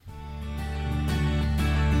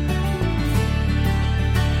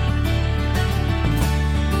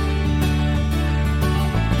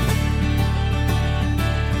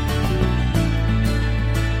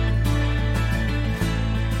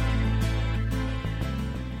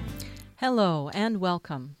Hello and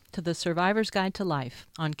welcome to the Survivor's Guide to Life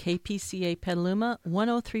on KPCA Petaluma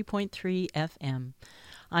 103.3 FM.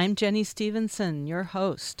 I'm Jenny Stevenson, your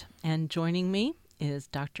host, and joining me is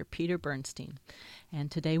Dr. Peter Bernstein.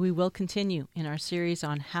 And today we will continue in our series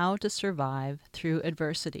on how to survive through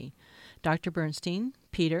adversity. Dr. Bernstein,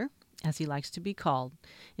 Peter, as he likes to be called,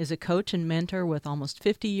 is a coach and mentor with almost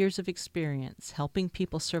 50 years of experience helping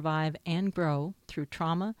people survive and grow through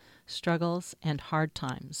trauma, struggles, and hard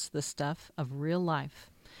times, the stuff of real life.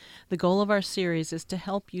 The goal of our series is to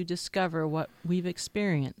help you discover what we've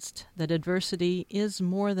experienced, that adversity is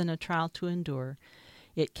more than a trial to endure.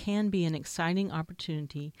 It can be an exciting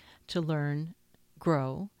opportunity to learn,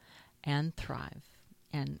 grow, and thrive.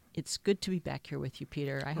 And it's good to be back here with you,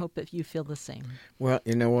 Peter. I hope that you feel the same. Well,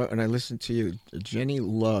 you know what? When I listen to you, Jenny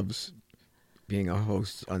loves being a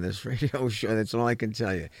host on this radio show. That's all I can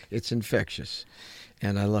tell you. It's infectious,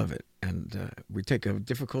 and I love it. And we take a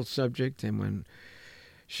difficult subject, and when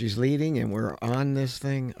she's leading and we're on this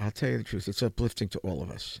thing, I'll tell you the truth, it's uplifting to all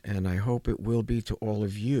of us. And I hope it will be to all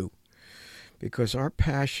of you, because our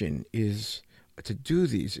passion is to do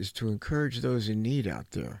these, is to encourage those in need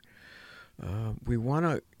out there. We want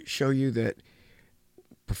to show you that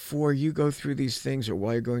before you go through these things or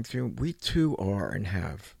while you're going through them, we too are and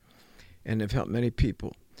have helped many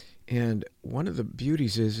people. And one of the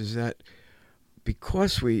beauties is that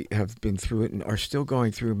because we have been through it and are still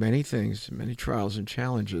going through many things, many trials and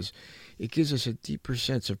challenges, it gives us a deeper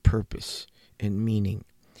sense of purpose and meaning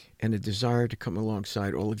and a desire to come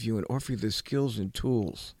alongside all of you and offer you the skills and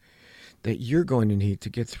tools that you're going to need to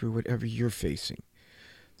get through whatever you're facing.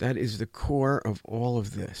 That is the core of all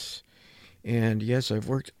of this. And yes, I've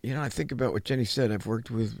worked, I think about what Jenny said. I've worked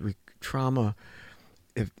with trauma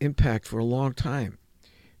impact for a long time.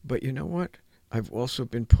 But you know what? I've also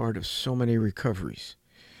been part of so many recoveries.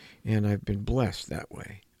 And I've been blessed that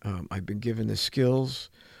way. I've been given the skills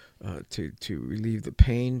to relieve the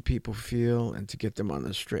pain people feel and to get them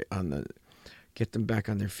get them back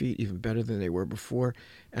on their feet even better than they were before.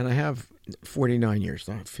 And I have 49 years,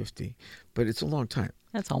 not 50, but it's a long time.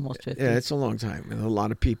 That's almost 50. Yeah, it's a long time and a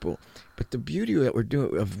lot of people. But the beauty that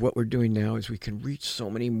of what we're doing now is we can reach so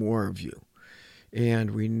many more of you.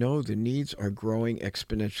 And we know the needs are growing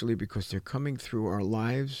exponentially because they're coming through our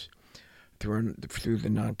lives, through the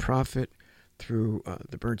nonprofit, through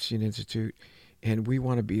the Bernstein Institute, and we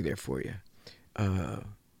want to be there for you.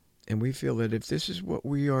 And we feel that if this is what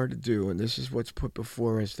we are to do and this is what's put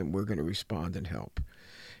before us, then we're going to respond and help.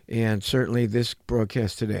 And certainly this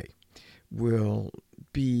broadcast today will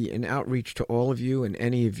be an outreach to all of you and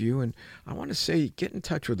any of you. And I want to say, get in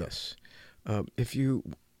touch with us. If you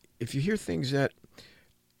hear things that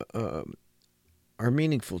are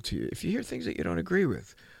meaningful to you, if you hear things that you don't agree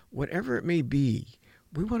with, whatever it may be,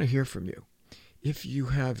 we want to hear from you. If you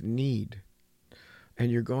have need and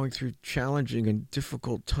you're going through challenging and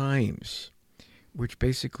difficult times, which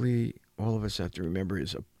basically all of us have to remember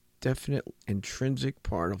is a definite intrinsic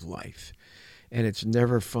part of life, and it's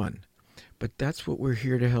never fun. But that's what we're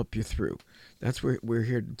here to help you through. That's what we're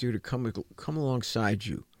here to do, to come alongside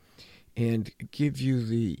you and give you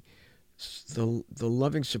the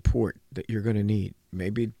loving support that you're going to need.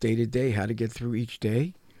 Maybe day to day, how to get through each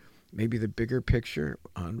day. Maybe the bigger picture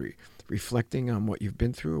on reflecting on what you've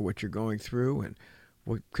been through or what you're going through and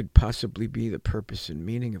what could possibly be the purpose and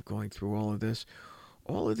meaning of going through all of this.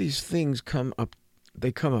 All of these things come up.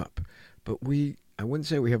 They come up. But I wouldn't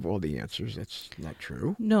say we have all the answers. That's not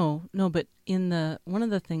true. No, but one of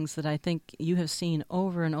the things that I think you have seen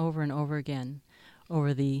over and over and over again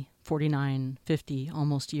over the 49, 50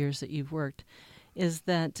 almost years that you've worked is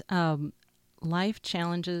that life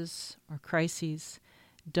challenges or crises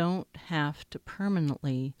don't have to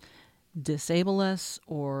permanently disable us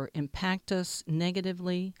or impact us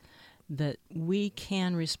negatively, that we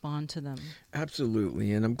can respond to them.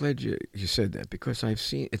 Absolutely, and I'm glad you said that, because I've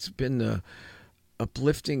seen, it's been the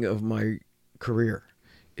uplifting of my career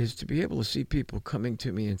is to be able to see people coming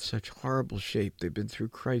to me in such horrible shape. They've been through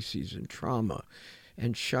crises and trauma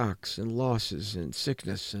and shocks and losses and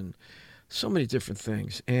sickness and so many different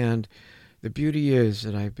things. And the beauty is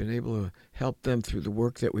that I've been able to help them through the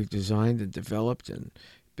work that we've designed and developed and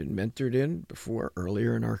been mentored in before,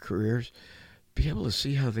 earlier in our careers, be able to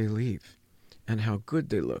see how they leave and how good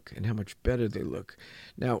they look and how much better they look.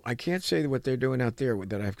 Now, I can't say what they're doing out there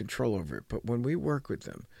that I have control over it, but when we work with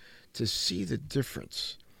them, to see the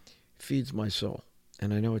difference feeds my soul.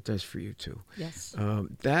 And I know it does for you too. Yes.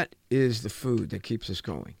 That is the food that keeps us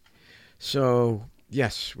going. So,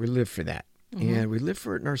 yes, we live for that. Mm-hmm. And we live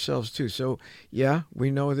for it in ourselves too. So, yeah, we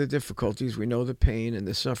know the difficulties. We know the pain and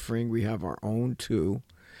the suffering. We have our own too.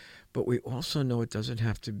 but we also know it doesn't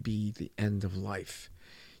have to be the end of life.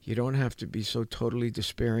 You don't have to be so totally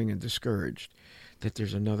despairing and discouraged that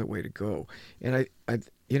there's another way to go. And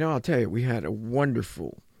I'll tell you, we had a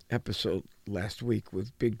wonderful episode last week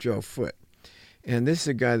with Big Joe Foote. And this is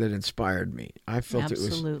a guy that inspired me. I felt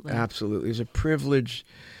Absolutely. It was a privilege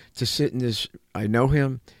to sit in this. I know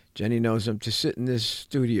him. Jenny knows him. To sit in this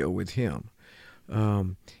studio with him,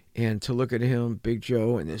 and to look at him, Big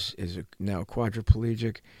Joe, and this is now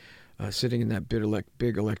quadriplegic, sitting in that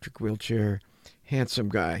big electric wheelchair, handsome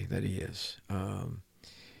guy that he is,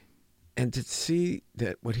 and to see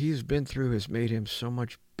that what he's been through has made him so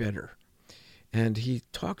much better. And he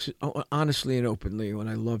talks honestly and openly, and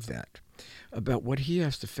I love that, about what he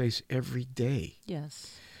has to face every day.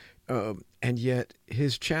 Yes. And yet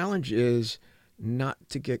his challenge is not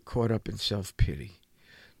to get caught up in self-pity,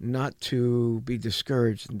 not to be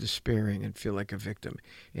discouraged and despairing and feel like a victim.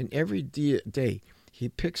 And every day he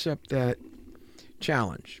picks up that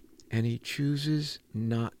challenge and he chooses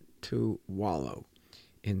not to wallow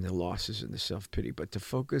in the losses and the self-pity, but to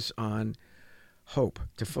focus on hope,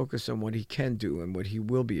 to focus on what he can do and what he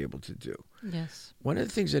will be able to do. Yes. One of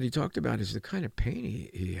the things that he talked about is the kind of pain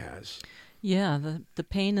he has. Yeah, the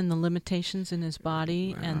pain and the limitations in his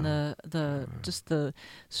body, and the just the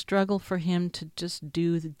struggle for him to just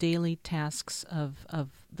do the daily tasks of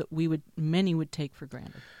that many would take for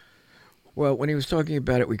granted. Well, when he was talking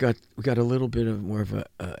about it, we got a little bit of more of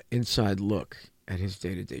a inside look at his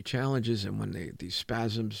day-to-day challenges, and when these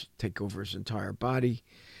spasms take over his entire body,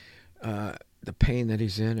 the pain that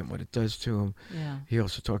he's in and what it does to him. Yeah. He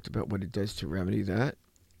also talked about what it does to remedy that.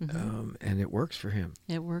 And it works for him.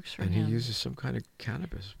 It works for him. him. And he uses some kind of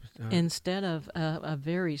cannabis. Instead of a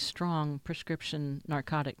very strong prescription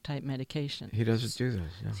narcotic type medication. He doesn't do that.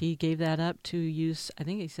 Yeah. He gave that up to use, I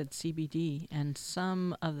think he said CBD and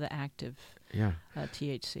some of the active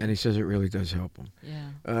THC. And he says it really does help him.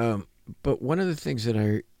 Yeah. But one of the things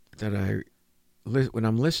that when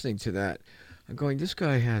I'm listening to that, I'm going, this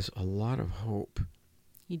guy has a lot of hope.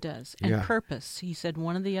 He does. And purpose. He said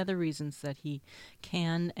one of the other reasons that he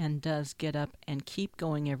can and does get up and keep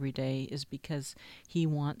going every day is because he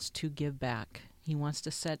wants to give back. He wants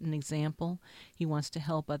to set an example. He wants to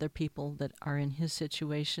help other people that are in his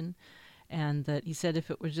situation. And that he said, if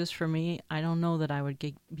it was just for me, I don't know that I would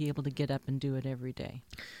be able to get up and do it every day.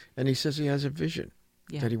 And he says he has a vision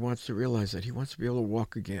that he wants to realize, that he wants to be able to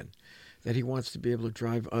walk again, that he wants to be able to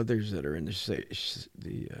drive others that are in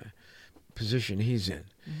the position he's in.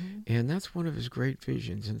 Mm-hmm. And that's one of his great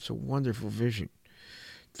visions, and it's a wonderful vision.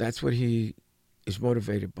 That's what he is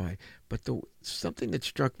motivated by. But something that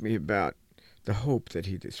struck me about the hope that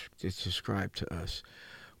he described to us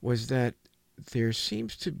was that there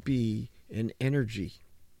seems to be an energy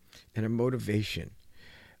and a motivation.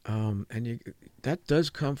 That does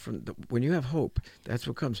come from, when you have hope, that's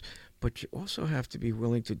what comes. But you also have to be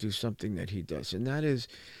willing to do something that he does. And that is,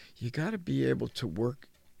 you got to be able to work.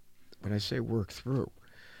 When I say work through,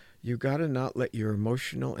 you got to not let your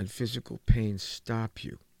emotional and physical pain stop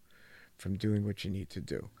you from doing what you need to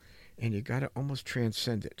do. And you got to almost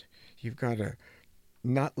transcend it. You've got to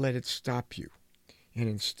not let it stop you, and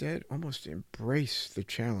instead almost embrace the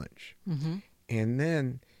challenge. Mm-hmm. And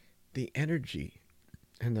then the energy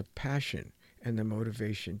and the passion and the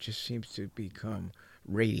motivation just seems to become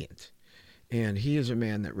radiant. And he is a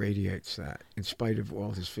man that radiates that in spite of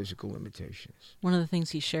all his physical limitations. One of the things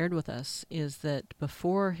he shared with us is that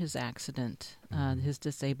before his accident, his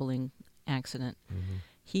disabling accident,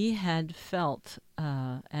 he had felt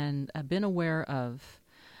and been aware of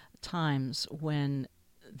times when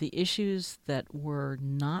the issues that were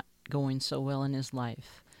not going so well in his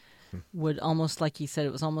life would almost, like he said,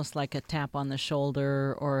 it was almost like a tap on the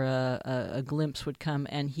shoulder or a glimpse would come,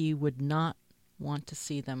 and he would not want to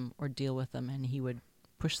see them or deal with them, and he would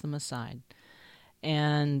push them aside.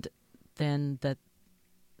 And then that,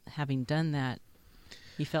 having done that,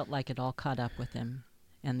 he felt like it all caught up with him,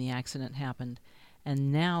 and the accident happened.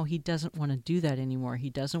 And now he doesn't want to do that anymore. He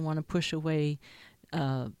doesn't want to push away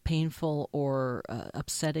painful or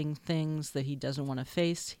upsetting things that he doesn't want to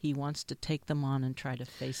face. He wants to take them on and try to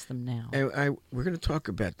face them now. We're going to talk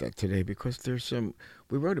about that today, because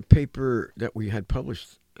we wrote a paper that we had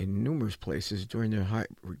published in numerous places during the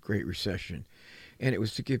Great Recession, and it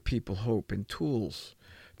was to give people hope and tools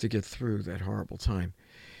to get through that horrible time.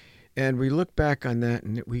 And we look back on that,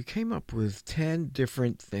 and we came up with 10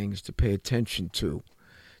 different things to pay attention to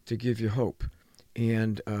give you hope,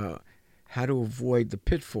 and how to avoid the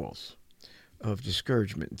pitfalls of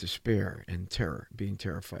discouragement and despair and terror, being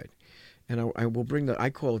terrified. And I will I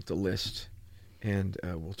call it the list, and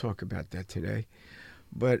we'll talk about that today.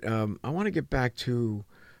 But I want to get back to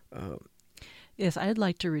Yes, I'd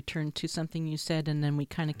like to return to something you said, and then we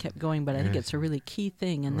kind of kept going, but I think Yes. it's a really key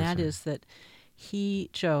thing, and What's that that? is that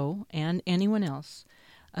Joe, and anyone else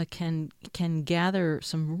can gather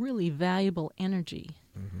some really valuable energy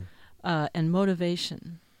and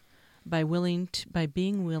motivation by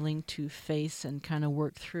being willing to face and kind of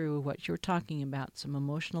work through what you're talking about, some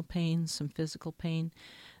emotional pain, some physical pain,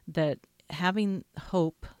 that having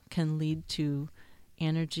hope can lead to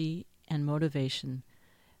energy and motivation,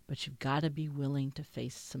 but you've got to be willing to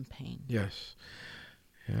face some pain. Yes.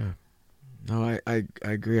 Yeah. No, I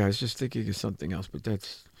agree. I was just thinking of something else, but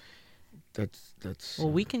that's. Well,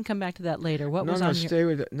 we can come back to that later. What no, was no, on your... stay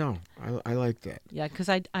with it. No, I like that. Yeah, because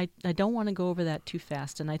I don't want to go over that too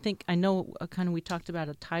fast. And I know kind of we talked about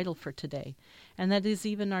a title for today. And that is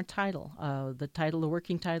even our title. The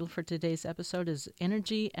working title for today's episode is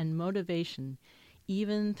Energy and Motivation,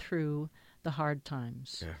 Even Through the Hard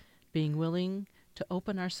Times. Yeah. Being willing to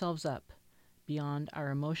open ourselves up beyond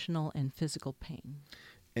our emotional and physical pain.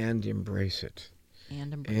 And embrace it.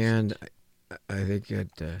 And I think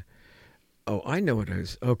that... oh, I know what it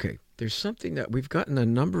is. Okay, there's something that we've gotten a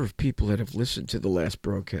number of people that have listened to the last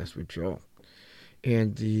broadcast with Joe,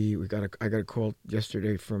 and I got a call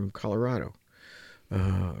yesterday from Colorado,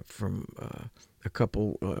 from a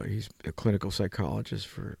couple. He's a clinical psychologist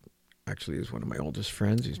actually is one of my oldest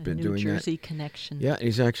friends. He's been doing that. New Jersey connection. Yeah,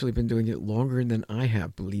 he's actually been doing it longer than I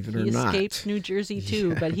have, believe it or not. He escaped New Jersey too,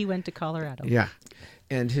 Yeah. but he went to Colorado. Yeah,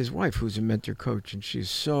 and his wife, who's a mentor coach, and she's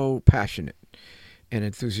so passionate and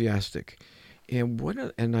enthusiastic.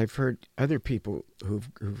 And I've heard other people who've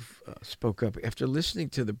spoke up after listening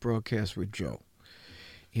to the broadcast with Joe.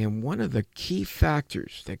 And one of the key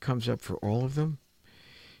factors that comes up for all of them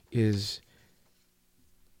is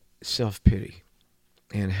self-pity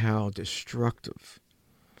and how destructive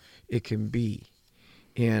it can be,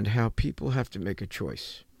 and how people have to make a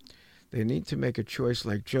choice. They need to make a choice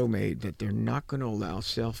like Joe made, that they're not going to allow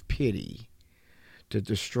self-pity to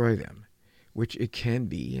destroy them, which it can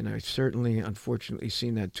be, and I've certainly, unfortunately,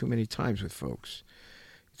 seen that too many times with folks.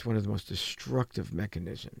 It's one of the most destructive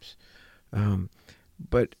mechanisms.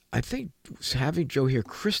 But I think having Joe here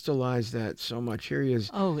crystallized that so much. Here he is.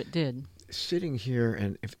 Oh, it did. Sitting here,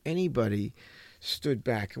 and if anybody stood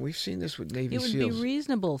back, and we've seen this with Navy It would SEALs. be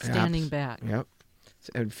reasonable standing back. Yep.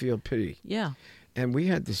 And feel pity. Yeah. And we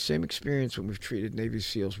had the same experience when we've treated Navy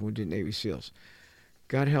SEALs, wounded Navy SEALs.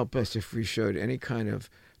 God help us if we showed any kind of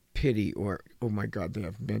pity or, oh my God, they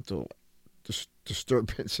have mental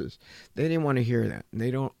disturbances. They didn't want to hear that.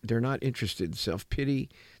 And they're not interested in self-pity.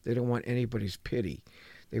 They don't want anybody's pity.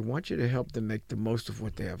 They want you to help them make the most of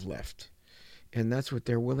what they have left. And that's what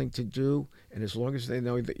they're willing to do. And as long as they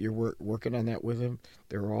know that you're working on that with them,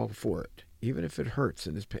 they're all for it, even if it hurts.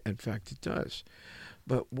 And in fact, it does.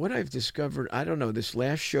 But what I've discovered, I don't know, this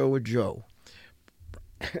last show with Joe,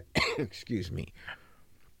 excuse me,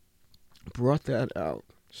 brought that out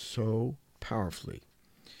so powerfully.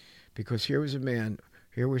 Because here was a man,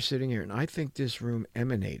 here we're sitting here, and I think this room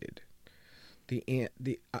emanated the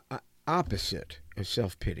opposite of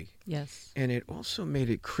self-pity. Yes. And it also made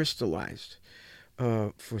it crystallized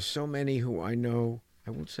for so many who I know,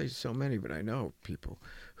 I won't say so many, but I know people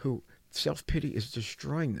who self-pity is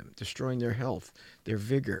destroying them, destroying their health, their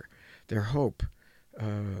vigor, their hope,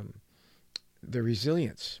 their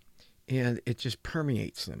resilience. And it just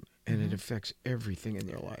permeates them, and it affects everything in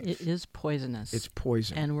their life. It is poisonous. It's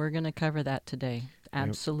poison. And we're going to cover that today.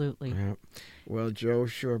 Absolutely. Yep. Well, Joe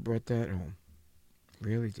sure brought that home.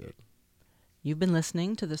 Really did. You've been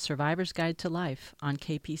listening to The Survivor's Guide to Life on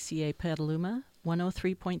KPCA Petaluma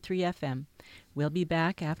 103.3 FM. We'll be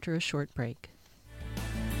back after a short break.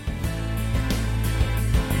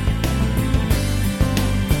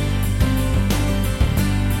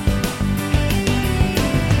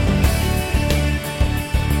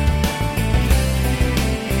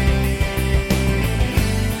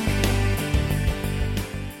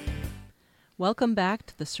 Welcome back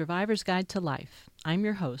to The Survivor's Guide to Life. I'm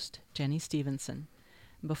your host, Jenny Stevenson.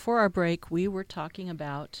 Before our break, we were talking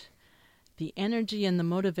about the energy and the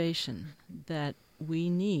motivation that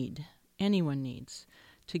we need, anyone needs,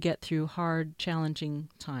 to get through hard, challenging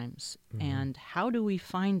times. And how do we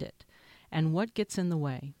find it? And what gets in the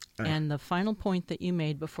way? And the final point that you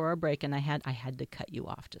made before our break, and I had to cut you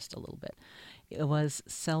off just a little bit, it was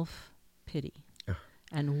self-pity.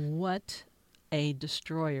 And what a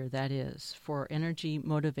destroyer that is for energy,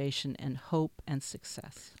 motivation, and hope and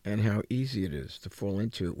success. And how easy it is to fall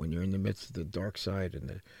into it when you're in the midst of the dark side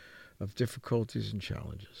and of difficulties and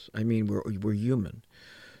challenges. I mean, we're human.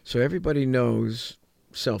 So everybody knows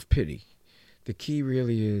self-pity. The key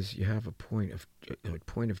really is you have a point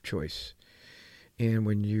of choice. And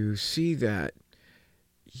when you see that,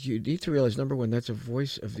 you need to realize, number one, that's a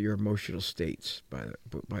voice of your emotional states.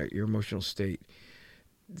 By your emotional state,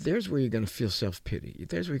 there's where you're going to feel self-pity.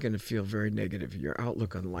 There's where you're going to feel very negative. Your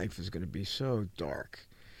outlook on life is going to be so dark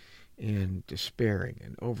and despairing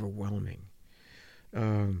and overwhelming.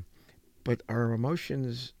 But our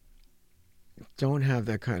emotions don't have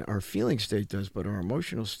that kind of, our feeling state does, but our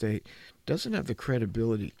emotional state doesn't have the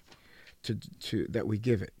credibility to that we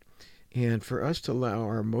give it. And for us to allow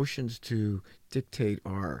our emotions to dictate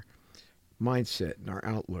our mindset and our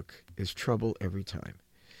outlook is trouble every time.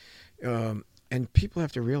 And people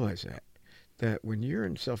have to realize that when you're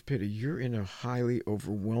in self-pity, you're in a highly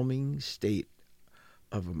overwhelming state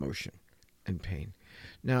of emotion and pain.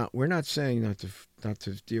 Now, we're not saying not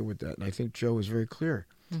to deal with that. And I think Joe was very clear.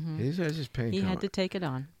 Mm-hmm. He has his pain He coming. had to take it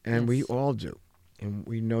on. And yes. we all do. And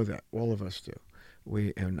we know that. All of us do.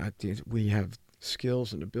 We have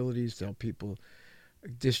skills and abilities to help people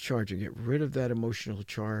discharge and get rid of that emotional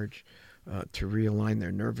charge, to realign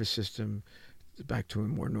their nervous system back to a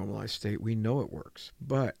more normalized state. We know it works.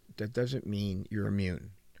 But that doesn't mean you're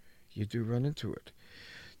immune. You do run into it.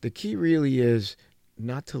 The key really is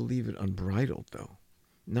not to leave it unbridled, though.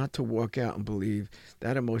 Not to walk out and believe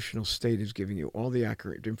that emotional state is giving you all the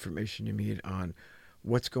accurate information you need on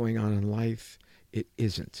what's going on in life. It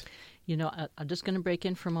isn't. You know, I'm just going to break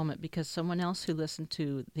in for a moment because someone else who listened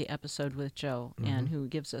to the episode with Joe and who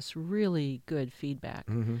gives us really good feedback,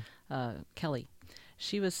 Kelly,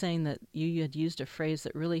 she was saying that you had used a phrase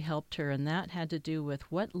that really helped her, and that had to do with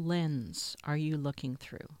what lens are you looking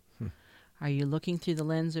through? Are you looking through the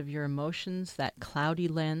lens of your emotions, that cloudy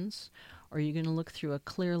lens, or are you going to look through a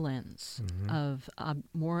clear lens of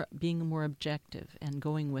being more objective and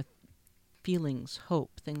going with feelings,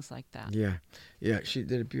 hope, things like that? Yeah, she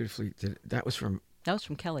did it beautifully. That was from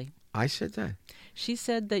Kelly. I said that. She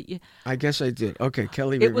said that you. I guess I did. Okay,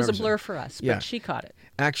 Kelly. It was a blur that. for us, Yeah. but she caught it.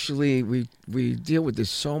 Actually, we deal with this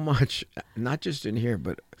so much, not just in here,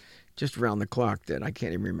 but just around the clock, that I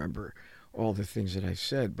can't even remember all the things that I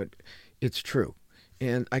said. But it's true,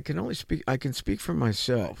 and I can speak for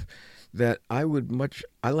myself that I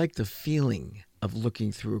like the feeling of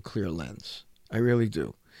looking through a clear lens. I really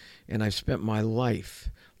do, and I've spent my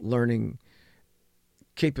life learning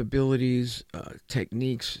capabilities,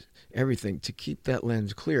 techniques, everything to keep that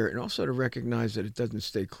lens clear, and also to recognize that it doesn't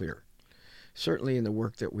stay clear. Certainly in the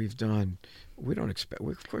work that we've done, we don't expect,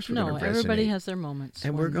 of course we're going to resonate. No, everybody has their moments.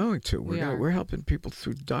 And we're going to. We're helping people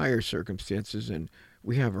through dire circumstances, and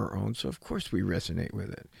we have our own, so of course we resonate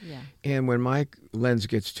with it. Yeah. And when my lens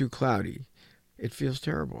gets too cloudy, it feels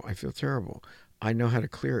terrible. I feel terrible. I know how to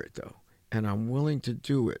clear it, though, and I'm willing to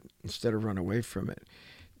do it instead of run away from it.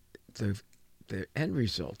 The end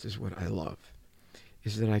result is what I love,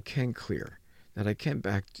 is that I can clear, that I can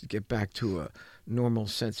get back to a normal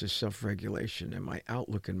sense of self-regulation, and my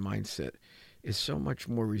outlook and mindset is so much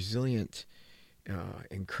more resilient,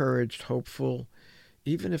 encouraged, hopeful,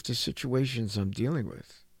 even if the situations I'm dealing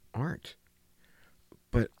with aren't.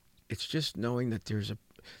 But it's just knowing that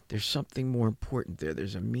there's something more important there.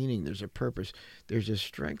 There's a meaning, there's a purpose, there's a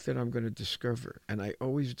strength that I'm going to discover, and I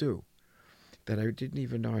always do, that I didn't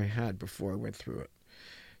even know I had before I went through it.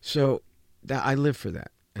 So that I live for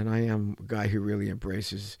that. And I am a guy who really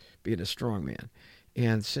embraces being a strong man.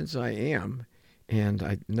 And since I am, and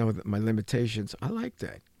I know that my limitations, I like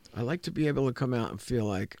that. I like to be able to come out and feel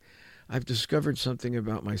like I've discovered something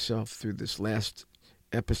about myself through this last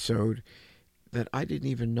episode that I didn't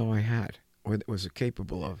even know I had or that was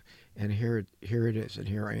capable of. And here it is, and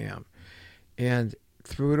here I am. And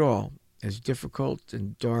through it all, as difficult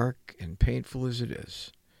and dark and painful as it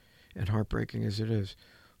is, and heartbreaking as it is,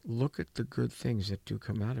 look at the good things that do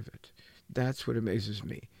come out of it. That's what amazes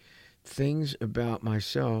me. Things about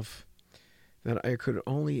myself that I could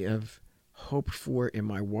only have hoped for in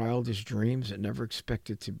my wildest dreams and never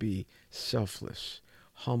expected to be selfless.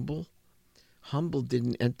 Humble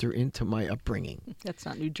didn't enter into my upbringing. That's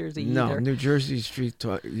not New Jersey No, either. New Jersey street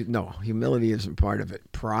talk. No, humility isn't part of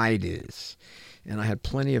it. Pride is. And I had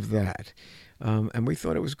plenty of that. And we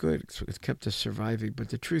thought it was good. It kept us surviving. But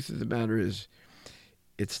the truth of the matter is,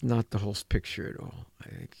 it's not the whole picture at all. I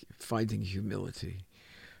think finding humility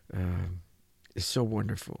is so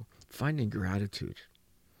wonderful. Finding gratitude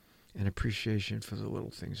and appreciation for the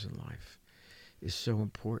little things in life is so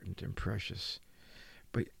important and precious.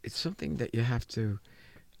 But it's something that you have to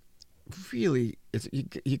really,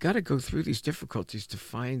 you got to go through these difficulties to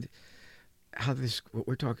find how what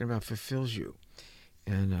we're talking about fulfills you.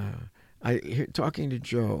 And talking to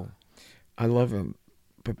Joe, I love him,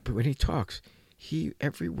 but when he talks,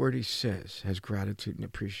 every word he says has gratitude and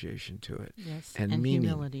appreciation to it. Yes. And And meaning.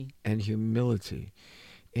 humility. And humility.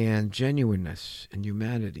 And genuineness and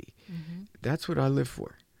humanity. Mm-hmm. That's what I live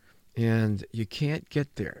for. And you can't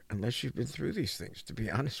get there unless you've been through these things, to be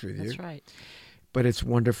honest with you. That's right. But it's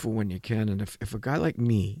wonderful when you can. And if a guy like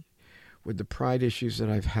me, with the pride issues that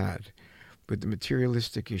I've had, with the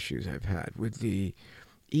materialistic issues I've had, with the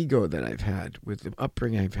ego that I've had, with the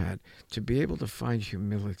upbringing I've had, to be able to find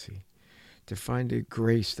humility, to find a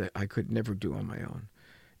grace that I could never do on my own,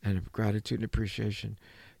 and of gratitude and appreciation,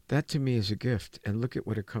 that to me is a gift. And look at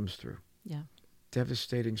what it comes through. Yeah.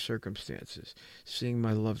 Devastating circumstances, seeing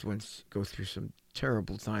my loved ones go through some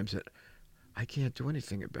terrible times that I can't do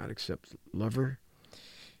anything about except love her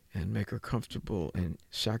and make her comfortable and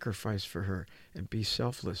sacrifice for her and be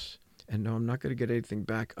selfless. And no, I'm not going to get anything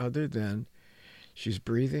back other than she's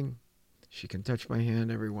breathing, she can touch my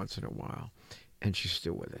hand every once in a while, and she's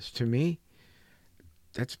still with us. To me,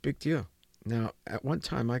 that's a big deal. Now, at one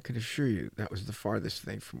time, I can assure you that was the farthest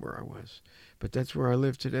thing from where I was. But that's where I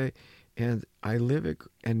live today, and I live it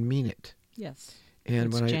and mean it. Yes.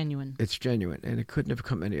 And It's genuine. It's genuine, and it couldn't have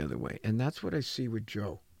come any other way. And that's what I see with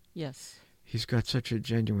Joe. Yes. He's got such a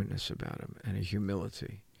genuineness about him and a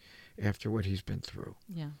humility after what he's been through.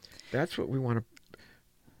 Yeah. That's what we want to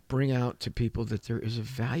bring out to people, that there is a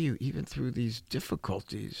value even through these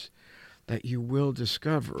difficulties that you will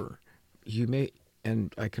discover. You may,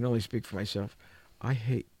 and I can only speak for myself, I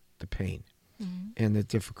hate the pain and the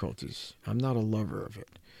difficulties. I'm not a lover of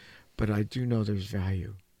it, but I do know there's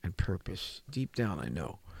value and purpose. Deep down I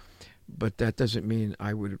know. But that doesn't mean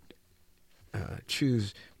I would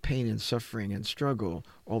choose pain and suffering and struggle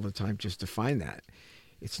all the time just to find that.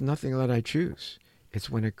 It's nothing that I choose. It's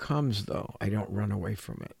when it comes, though, I don't run away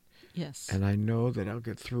from it. Yes. And I know that I'll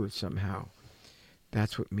get through it somehow.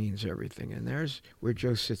 That's what means everything. And there's where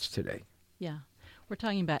Joe sits today. Yeah. We're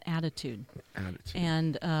talking about attitude. Attitude.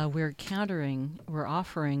 And we're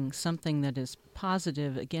offering something that is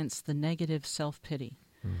positive against the negative self-pity.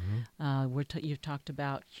 Mm-hmm. You've talked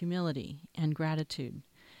about humility and gratitude.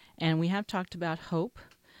 And we have talked about hope.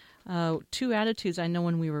 Two attitudes, I know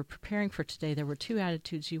when we were preparing for today, there were two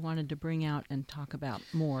attitudes you wanted to bring out and talk about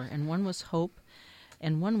more. And one was hope,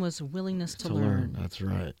 and one was willingness to learn. That's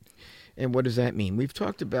right. And what does that mean? We've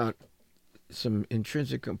talked about some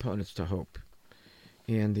intrinsic components to hope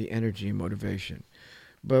and the energy and motivation.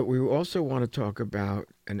 But we also want to talk about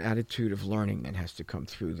an attitude of learning that has to come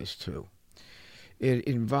through this too. It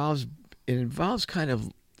involves kind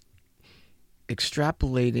of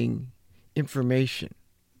extrapolating information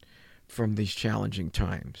from these challenging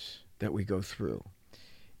times that we go through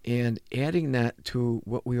and adding that to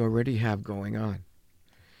what we already have going on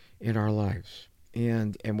in our lives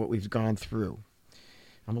and what we've gone through.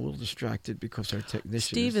 I'm a little distracted because our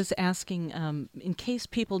technician Steve is asking, in case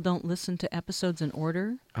people don't listen to episodes in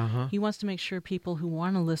order, he wants to make sure people who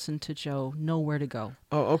want to listen to Joe know where to go.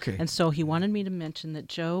 Oh, okay. And so he wanted me to mention that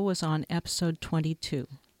Joe was on episode 22.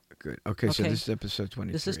 Good. Okay, so this is episode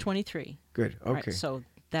 23. This is 23. Good. Okay. Right, so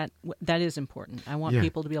that is important. I want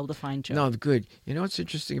people to be able to find Joe. No, good. You know what's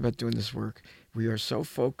interesting about doing this work? We are so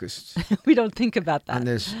focused we don't think about that. on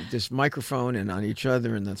this microphone and on each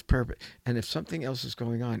other, and that's perfect. And if something else is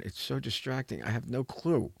going on, it's so distracting. I have no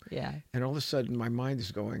clue. Yeah. And all of a sudden, my mind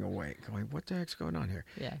is going away, going, what the heck's going on here?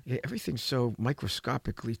 Yeah. Everything's so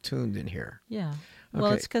microscopically tuned in here. Yeah. Well,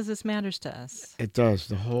 Okay. it's because this matters to us. It does.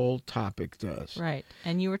 The whole topic does. Right.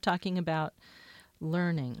 And you were talking about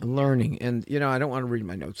learning. And, I don't want to read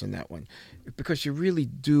my notes on that one because you really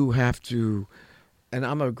do have to, and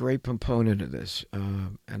I'm a great proponent of this,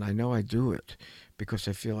 and I know I do it because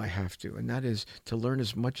I feel I have to, and that is to learn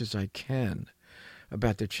as much as I can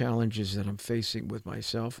about the challenges that I'm facing with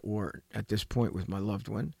myself or at this point with my loved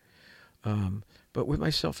one, but with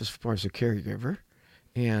myself as far as a caregiver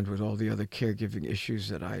and with all the other caregiving issues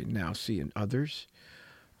that I now see in others.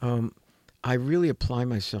 I really apply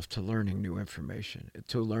myself to learning new information,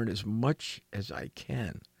 to learn as much as I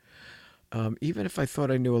can. Even if I thought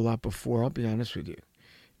I knew a lot before, I'll be honest with you,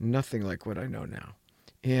 nothing like what I know now.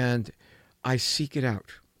 And I seek it out.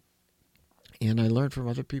 And I learn from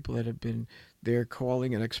other people that have been there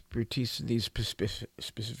calling and expertise in these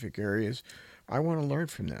specific areas. I want to learn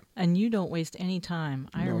from them. And you don't waste any time.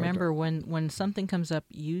 I No, I remember when something comes up,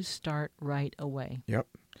 you start right away. Yep,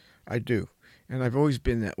 I do. And I've always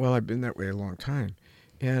been that. Well, I've been that way a long time.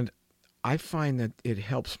 And I find that it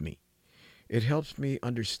helps me. It helps me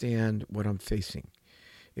understand what I'm facing.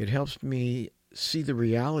 It helps me see the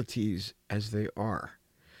realities as they are.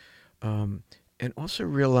 And also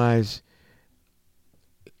realize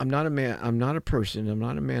I'm not a man, I'm not a person, I'm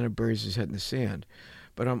not a man who buries his head in the sand.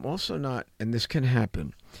 But I'm also not, and this can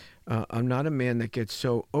happen, I'm not a man that gets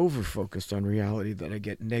so over-focused on reality that I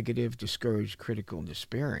get negative, discouraged, critical, and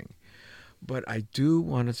despairing. But I do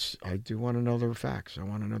want to know the facts. I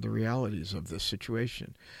want to know the realities of this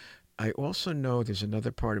situation. I also know there's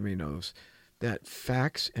another part of me knows that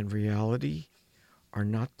facts and reality are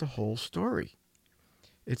not the whole story.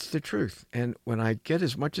 It's the truth. And when I get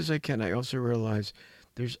as much as I can, I also realize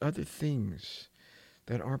there's other things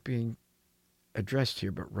that aren't being addressed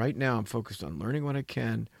here. But right now I'm focused on learning what I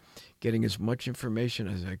can, getting as much information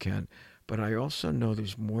as I can. But I also know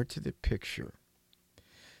there's more to the picture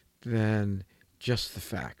than just the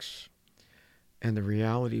facts. And the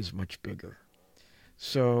reality is much bigger.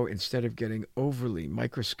 So instead of getting overly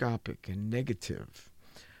microscopic and negative,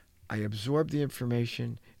 I absorb the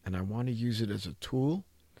information and I want to use it as a tool.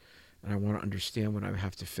 And I want to understand what I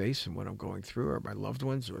have to face and what I'm going through, or my loved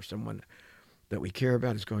ones or someone that we care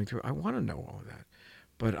about is going through. I want to know all of that.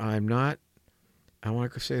 But I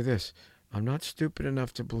want to say this, I'm not stupid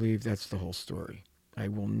enough to believe that's the whole story. I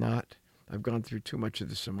will not. I've gone through too much of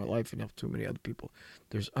this in my life and helped too many other people.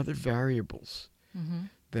 There's other variables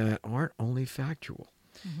that aren't only factual.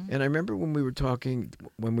 And I remember when we were talking,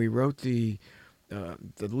 when we wrote the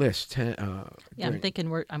list. I'm thinking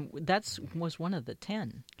that was one of the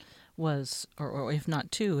 10. Was, or if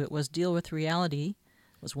not 2, it was deal with reality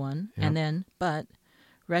was one, Yep. and then, but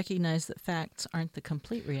recognize that facts aren't the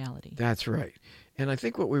complete reality. That's right. And I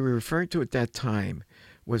think what we were referring to at that time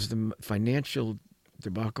was the financial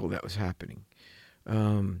debacle that was happening,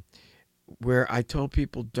 where I told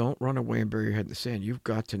people, don't run away and bury your head in the sand. You've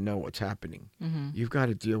got to know what's happening. You've got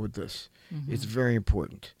to deal with this. It's very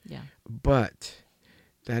important. Yeah. But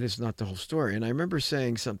that is not the whole story. And I remember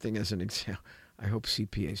saying something as an example. I hope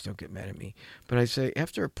CPAs don't get mad at me. But I say,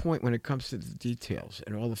 after a point when it comes to the details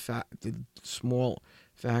and all the small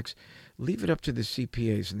facts, leave it up to the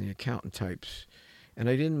CPAs and the accountant types. And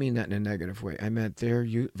I didn't mean that in a negative way. I meant they're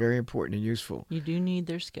very important and useful. You do need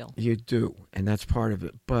their skill. You do, and that's part of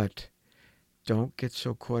it. But don't get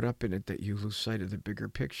so caught up in it that you lose sight of the bigger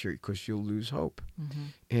picture, because you'll lose hope.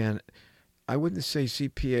 And I wouldn't say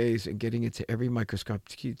CPAs and getting into every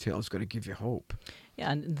microscopic detail is going to give you hope.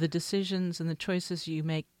 Yeah, and the decisions and the choices you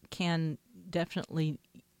make can definitely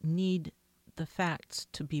need the facts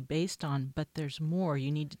to be based on, but there's more.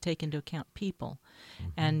 You need to take into account people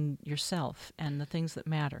and yourself and the things that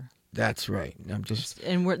matter. That's right.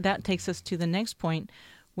 That takes us to the next point,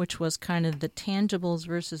 which was kind of the tangibles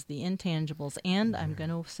versus the intangibles. And I'm going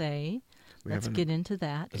to say, let's get into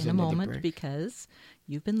that in a moment, because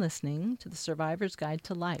you've been listening to the Survivor's Guide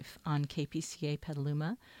to Life on KPCA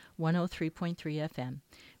Petaluma 103.3 FM.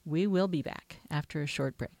 We will be back after a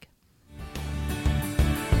short break.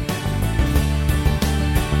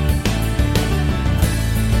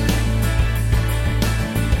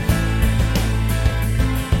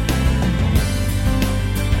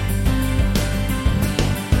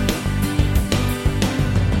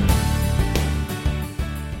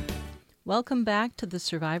 Welcome back to the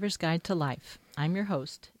Survivor's Guide to Life. I'm your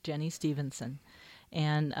host, Jenny Stevenson.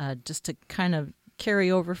 And just to kind of carry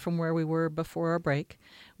over from where we were before our break,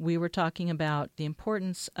 we were talking about the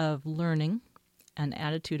importance of learning, an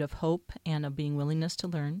attitude of hope and of being willingness to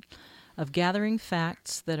learn, of gathering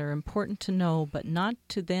facts that are important to know, but not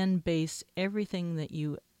to then base everything that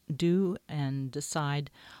you do and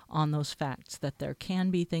decide on those facts, that there can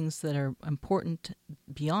be things that are important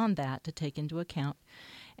beyond that to take into account.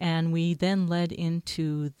 And we then led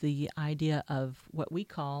into the idea of what we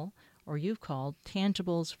call, or you've called,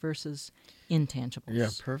 tangibles versus intangibles. Yeah,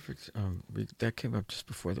 perfect. That came up just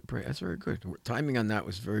before the break. That's very good. Timing on that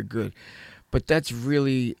was very good. But that's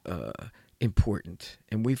really important,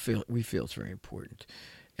 and we feel it's very important.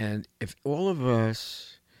 And if all of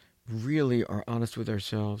us really are honest with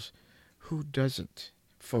ourselves, who doesn't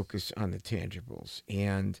focus on the tangibles?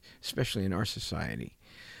 And especially in our society,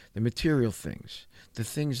 the material things, the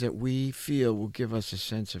things that we feel will give us a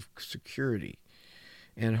sense of security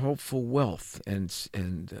and hopeful wealth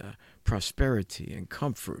and prosperity and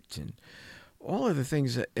comfort and all of the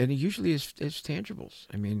things that, and it usually is tangibles.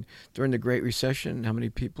 I mean, during the Great Recession, how many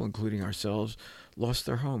people, including ourselves, lost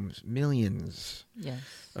their homes? Millions. Yes.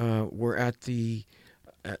 Were at the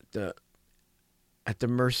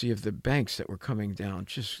mercy of the banks that were coming down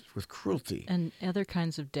just with cruelty And other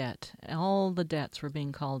kinds of debt. All the debts were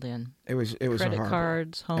being called in. It was Credit horrible.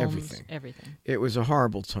 cards, homes, everything. It was a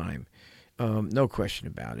horrible time. No question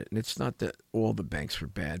about it. And it's not that all the banks were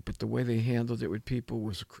bad, but the way they handled it with people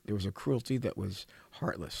there was a cruelty that was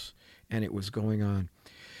heartless, and it was going on.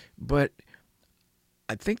 But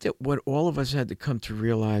I think that what all of us had to come to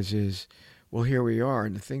realize is Well, here we are,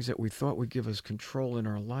 and the things that we thought would give us control in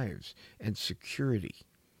our lives and security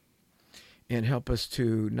and help us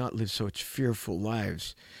to not live such fearful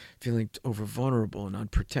lives, feeling over vulnerable and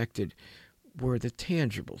unprotected, were the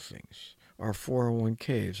tangible things. Our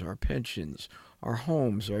 401ks, our pensions, our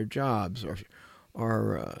homes, our jobs,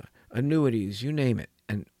 our annuities, you name it.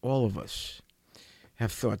 And all of us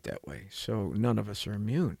have thought that way. So none of us are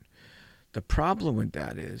immune. The problem with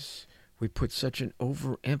that is we put such an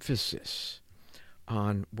overemphasis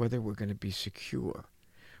on whether we're going to be secure,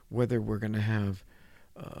 whether we're going to have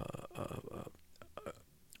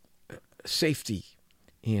safety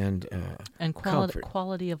and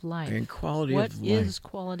quality of life. And quality of life. What is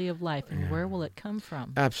quality of life, and where will it come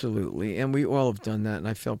from? Absolutely. And we all have done that, and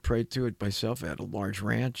I fell prey to it myself. I had a large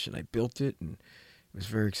ranch, and I built it, and it was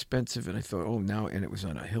very expensive, and I thought, and it was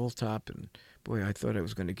on a hilltop, and boy, I thought it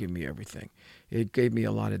was going to give me everything. It gave me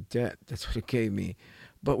a lot of debt. That's what it gave me.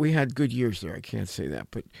 But we had good years there. I can't say that.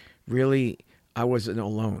 But really, I wasn't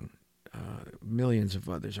alone. Millions of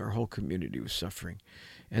others. Our whole community was suffering.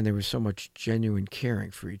 And there was so much genuine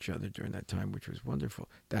caring for each other during that time, which was wonderful.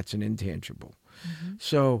 That's an intangible. Mm-hmm.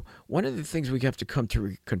 So one of the things we have to come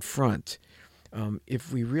to confront,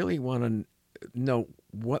 if we really want to know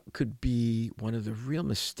what could be one of the real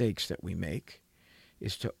mistakes that we make,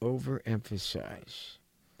 is to overemphasize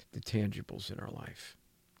the tangibles in our life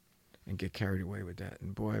and get carried away with that.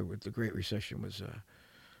 And boy, with the Great Recession was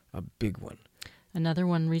a big one. Another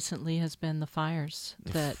one recently has been the fires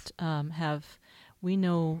that we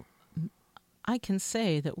know, I can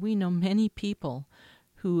say that we know many people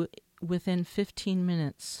who within 15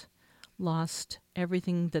 minutes lost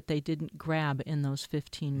everything that they didn't grab in those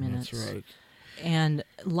 15 minutes. That's right. And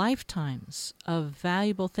lifetimes of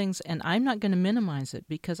valuable things. And I'm not going to minimize it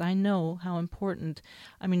because I know how important.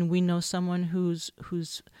 I mean, we know someone who's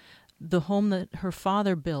the home that her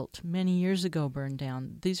father built many years ago burned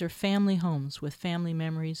down. These are family homes with family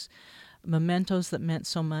memories, mementos that meant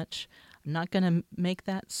so much. I'm not going to make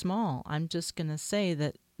that small. I'm just going to say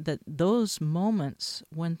that those moments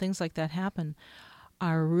when things like that happen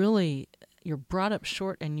are really, you're brought up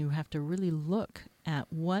short, and you have to really look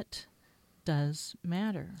at what does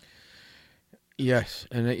matter. Yes,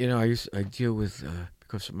 and I deal with,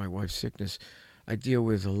 because of my wife's sickness, I deal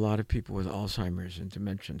with a lot of people with Alzheimer's and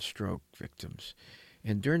dementia and stroke victims.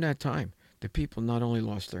 And during that time, the people not only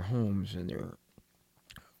lost their homes and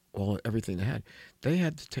everything they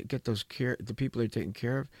had to get the people they're taking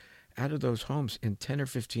care of out of those homes in 10 or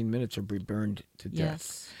 15 minutes or be burned to death.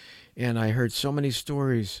 Yes. And I heard so many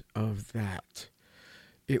stories of that.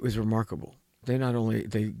 It was remarkable. They not only,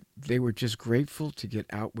 they were just grateful to get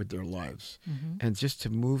out with their lives, mm-hmm. and just to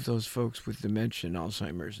move those folks with dementia and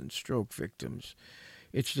Alzheimer's and stroke victims.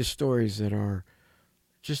 It's just stories that are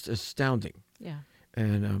just astounding. Yeah.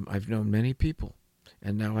 And I've known many people,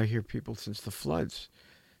 and now I hear people since the floods.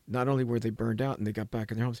 Not only were they burned out and they got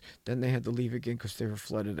back in their homes, then they had to leave again because they were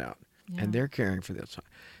flooded out. Yeah. And they're caring for this.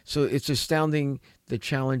 So it's astounding the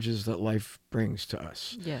challenges that life brings to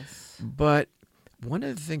us. Yes. But one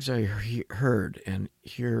of the things I heard and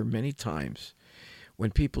hear many times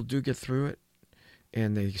when people do get through it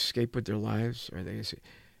and they escape with their lives, or they say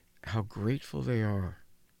how grateful they are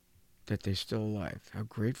that they're still alive, how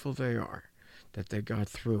grateful they are that they got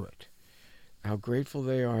through it, how grateful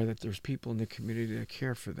they are that there's people in the community that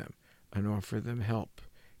care for them and offer them help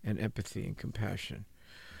and empathy and compassion.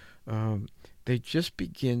 They just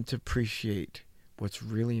begin to appreciate what's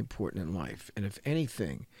really important in life. And if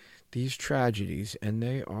anything, these tragedies, and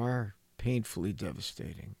they are painfully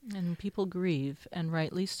devastating. And people grieve, and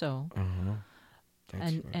rightly so. Uh-huh.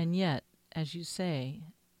 That's right. And yet, as you say,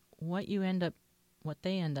 what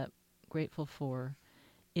they end up grateful for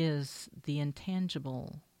is the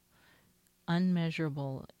intangible,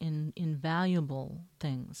 unmeasurable, invaluable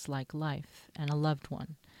things like life and a loved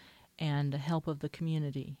one and the help of the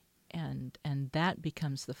community. And that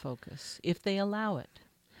becomes the focus, if they allow it.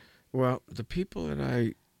 Well, the people that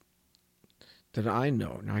I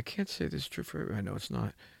know, now I can't say this is true for everyone, I know it's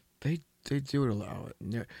not, they do allow it.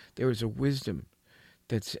 And there was a wisdom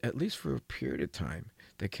that's, at least for a period of time,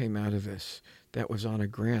 that came out of this that was on a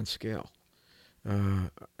grand scale.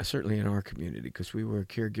 Certainly in our community, because we were a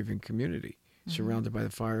caregiving community. Mm-hmm. Surrounded by the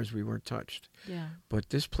fires, we weren't touched. Yeah.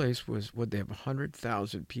 But this place was, they have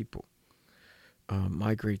 100,000 people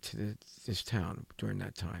migrate to this town during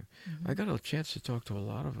that time. Mm-hmm. I got a chance to talk to a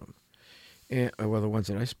lot of them. And, the ones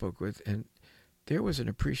that I spoke with, and there was an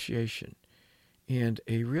appreciation and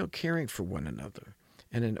a real caring for one another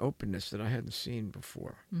and an openness that I hadn't seen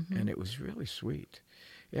before. Mm-hmm. And it was really sweet.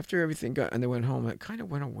 After everything and they went home, it kind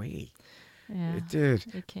of went away. Yeah, it did.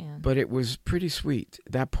 It can. But it was pretty sweet,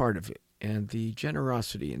 that part of it. and the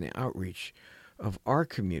generosity and the outreach of our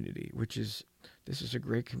community, this is a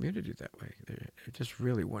great community that way. They're just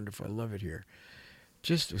really wonderful. I love it here.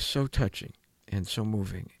 Just was so touching and so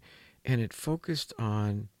moving. And it focused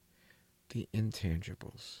on the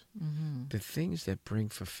intangibles, the things that bring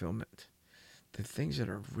fulfillment, the things that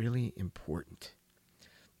are really important,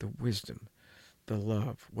 the wisdom, the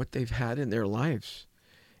love, what they've had in their lives.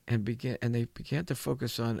 And they began to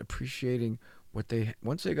focus on appreciating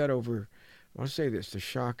once they got over, I want to say this, the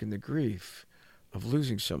shock and the grief of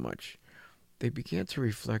losing so much, they began to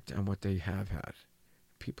reflect on what they have had,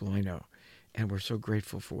 people I know, and we're so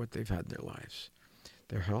grateful for what they've had in their lives,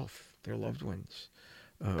 their health, their loved ones.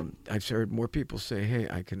 I've heard more people say, hey,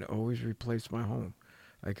 I can always replace my home.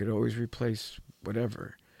 I could always replace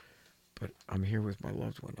whatever, but I'm here with my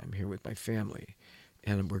loved one. I'm here with my family,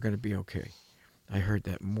 and we're going to be okay. I heard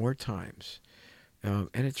that more times, and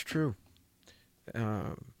it's true.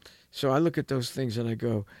 So I look at those things and I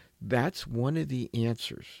go, that's one of the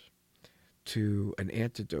answers to an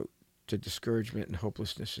antidote to discouragement and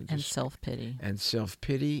hopelessness and self-pity. And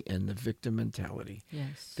self-pity and the victim mentality.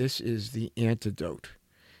 Yes. This is the antidote,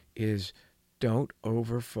 is don't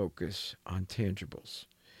over-focus on tangibles.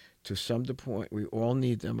 To some point, we all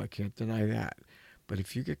need them. I can't deny that. But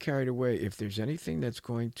if you get carried away, if there's anything that's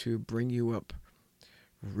going to bring you up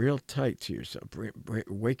real tight to yourself,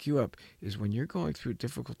 wake you up, is when you're going through a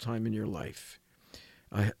difficult time in your life.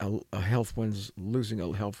 A health one's losing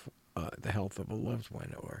the health of a loved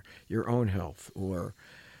one, or your own health, or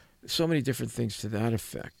so many different things to that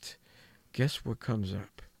effect. Guess what comes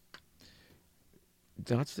up?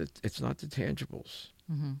 It's not the tangibles.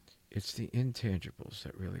 Mm-hmm. It's the intangibles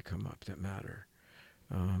that really come up that matter.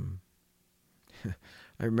 I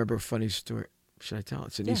remember a funny story. Should I tell?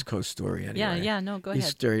 It's an East Coast story anyway. Yeah, no, go ahead.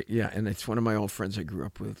 Story, and it's one of my old friends I grew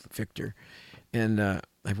up with, Victor. And I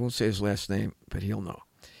won't say his last name, but he'll know.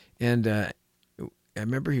 And I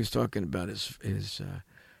remember he was talking about he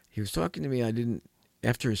was talking to me,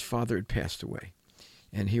 after his father had passed away.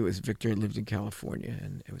 And Victor lived in California,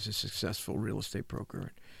 and it was a successful real estate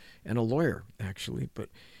broker and a lawyer, actually, but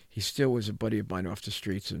he still was a buddy of mine off the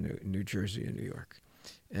streets of New Jersey and New York.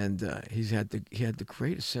 And he had the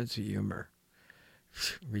greatest sense of humor.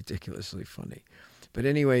 Ridiculously funny. But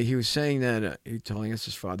anyway, he was saying that, he was telling us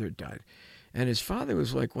his father had died. And his father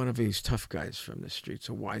was like one of these tough guys from the streets,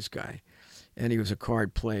 a wise guy. And he was a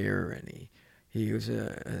card player, and he was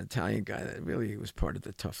an Italian guy that really was part of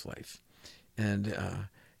the tough life. And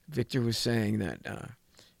Victor was saying that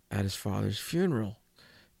at his father's funeral,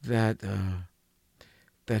 that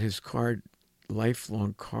his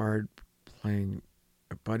lifelong card playing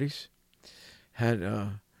buddies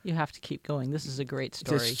had... You have to keep going. This is a great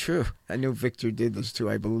story. It's true. I knew Victor did this too.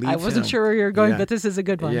 I believe I wasn't sure where you were going, but this is a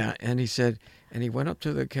good one. Yeah, and he said, and he went up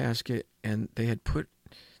to the casket, and they had put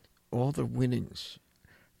all the winnings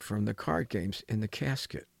from the card games in the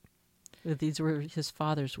casket. These were his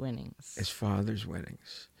father's winnings. His father's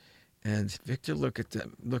winnings. And Victor looked at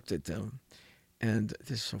them, and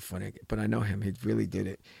this is so funny, but I know him. He really did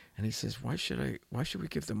it. And he says, why should we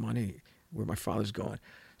give the money where my father's going?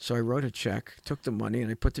 So I wrote a check, took the money, and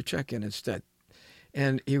I put the check in instead.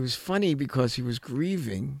 And it was funny because he was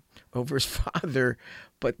grieving over his father,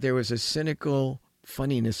 but there was a cynical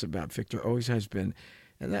funniness about Victor, always has been.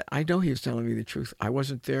 And that, I know he was telling me the truth. I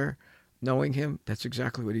wasn't there knowing him. That's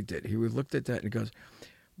exactly what he did. He looked at that and he goes,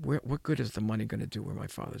 what good is the money going to do where my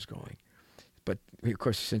father's going? But, of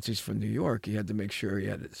course, since he's from New York, he had to make sure he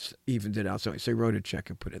had evened it out. So he wrote a check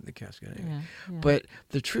and put it in the casket. Anyway. Yeah. But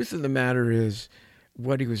the truth of the matter is,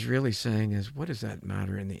 what he was really saying is, what does that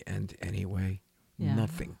matter in the end anyway? Yeah.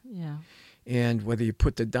 Nothing. Yeah. And whether you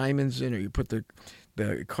put the diamonds in or you put the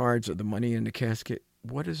cards or the money in the casket,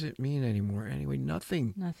 what does it mean anymore? Anyway,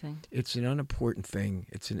 nothing. Nothing. It's an unimportant thing.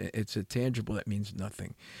 It's a tangible that means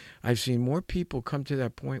nothing. I've seen more people come to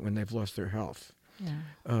that point when they've lost their health.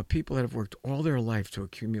 Yeah. People that have worked all their life to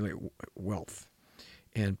accumulate wealth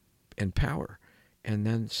and power, and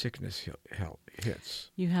then sickness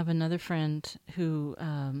hits. You have another friend who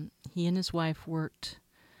he and his wife worked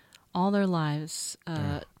all their lives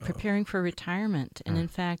preparing for retirement. And in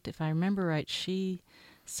fact, if I remember right, she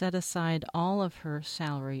set aside all of her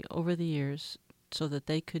salary over the years so that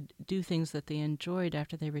they could do things that they enjoyed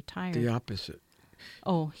after they retired. The opposite.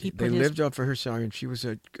 Oh, they lived off of her salary, and she was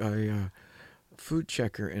a food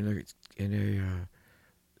checker in a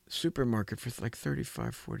supermarket for like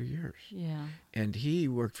 35, 40 years. Yeah. And he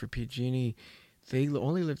worked for PG&E. They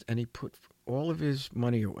only lived, and he put all of his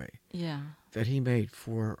money away. Yeah. That he made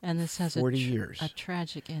for 40 years. And this has a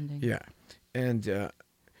tragic ending. Yeah. And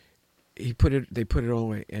they put it all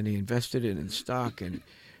away, and he invested it in stock, and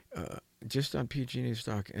just on PG&E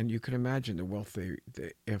stock, and you can imagine the wealth they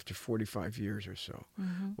after 45 years or so,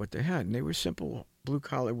 what they had. And they were simple,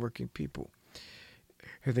 blue-collar working people.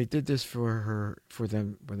 They did this for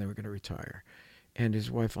them when they were going to retire. And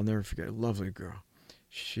his wife, I'll never forget, a lovely girl.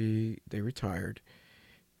 They retired,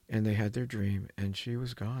 and they had their dream, and she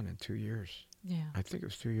was gone in 2 years. Yeah. I think it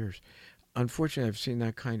was 2 years. Unfortunately, I've seen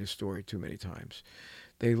that kind of story too many times.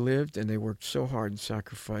 They lived, and they worked so hard and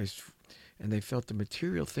sacrificed, and they felt the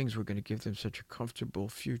material things were going to give them such a comfortable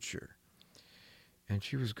future. And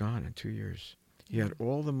she was gone in 2 years. He had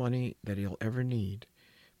all the money that he'll ever need,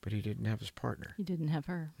 but he didn't have his partner. He didn't have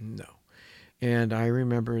her. No. And I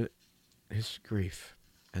remember his grief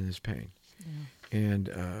and his pain. Yeah.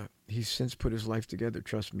 And he's since put his life together.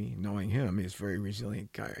 Trust me, knowing him, he's a very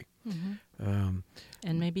resilient guy.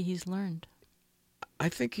 And maybe he's learned. I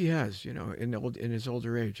think he has, in his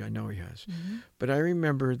older age. I know he has. But I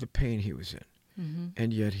remember the pain he was in.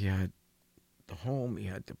 And yet he had the home, he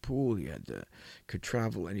had the pool, could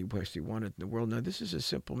travel any place he wanted in the world. Now, this is a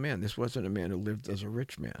simple man. This wasn't a man who lived as a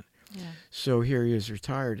rich man. Yeah. So here he is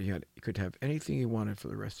retired. He could have anything he wanted for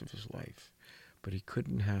the rest of his life, but he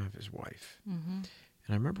couldn't have his wife. And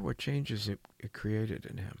I remember what changes it created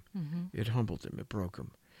in him. It humbled him. It broke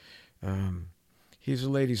him. He's a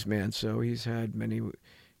ladies' man, so he's had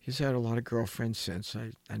a lot of girlfriends since.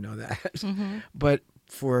 I know that. But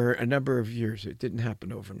for a number of years, it didn't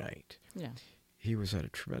happen overnight. Yeah. He was at a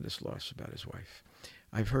tremendous loss about his wife.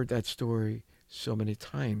 I've heard that story so many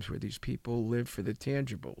times where these people live for the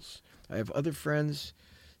tangibles. I have other friends,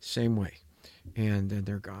 same way. And then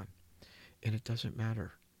they're gone. And it doesn't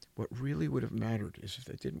matter. What really would have mattered is if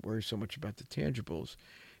they didn't worry so much about the tangibles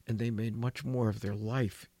and they made much more of their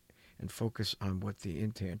life and focus on what the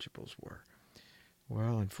intangibles were.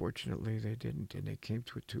 Well, unfortunately, they didn't, and they came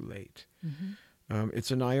to it too late. It's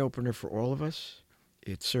an eye-opener for all of us.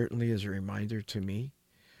 It certainly is a reminder to me.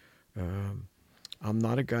 I'm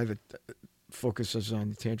not a guy that focuses on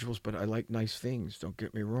the tangibles, but I like nice things, don't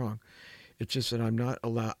get me wrong. It's just that I'm not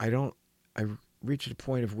allowed, I reached a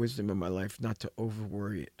point of wisdom in my life not to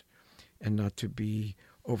over-worry it and not to be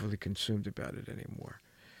overly consumed about it anymore.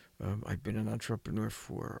 I've been an entrepreneur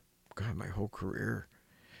for, my whole career.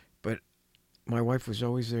 But my wife was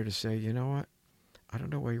always there to say, you know what? I don't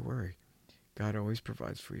know why you worry. God always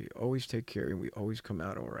provides for you. Always take care, and we always come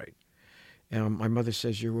out all right. And my mother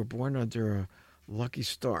says you were born under a lucky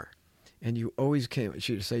star, and you always came.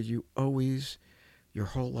 She'd say you always, your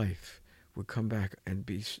whole life, would come back and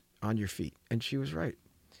be on your feet. And she was right.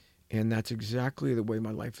 And that's exactly the way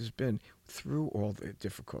my life has been through all the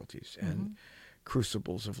difficulties and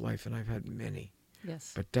crucibles of life, and I've had many.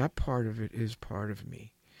 Yes. But that part of it is part of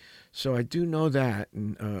me. So I do know that,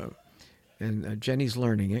 and Jenny's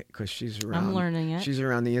learning it because she's around. I'm learning it. She's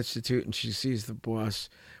around the institute, and she sees the boss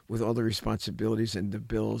with all the responsibilities and the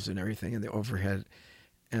bills and everything and the overhead.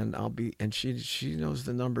 And she knows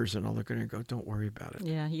the numbers, and I'll look at her and go, "Don't worry about it."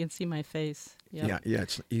 Yeah, you can see my face. Yep. Yeah,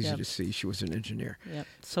 it's easy to see. She was an engineer. Yep.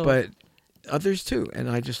 So, but others too, and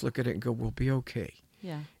I just look at it and go, "We'll be okay."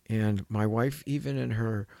 Yeah. And my wife, even in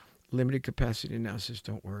her limited capacity now, says,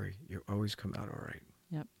 "Don't worry, you always come out all right."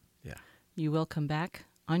 Yep. Yeah. You will come back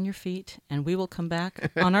on your feet, and we will come back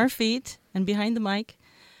on our feet and behind the mic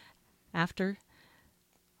after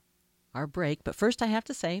our break. But first I have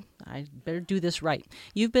to say, I better do this right.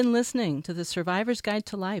 You've been listening to the Survivor's Guide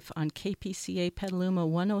to Life on KPCA Petaluma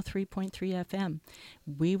 103.3 FM.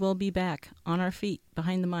 We will be back on our feet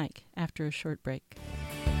behind the mic after a short break.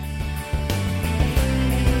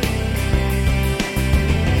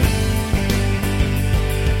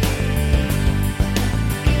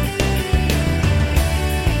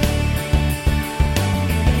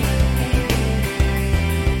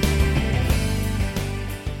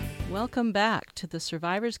 Welcome back to the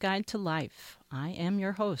Survivor's Guide to Life. I am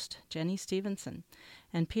your host, Jenny Stevenson.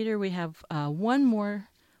 And Peter, we have one more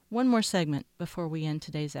segment before we end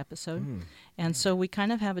today's episode. And so we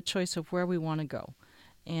kind of have a choice of where we want to go.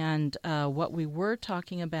 And what we were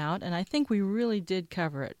talking about, and I think we really did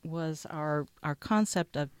cover it, was our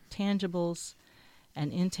concept of tangibles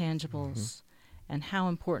and intangibles and how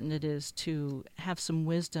important it is to have some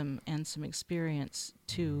wisdom and some experience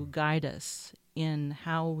to guide us in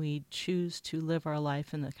how we choose to live our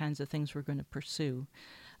life and the kinds of things we're going to pursue,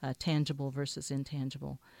 tangible versus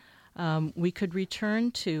intangible. We could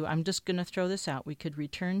return to, I'm just going to throw this out, we could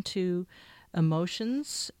return to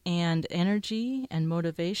emotions and energy and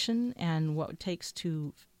motivation and what it takes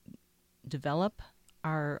to develop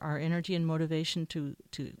our energy and motivation to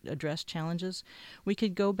address challenges. We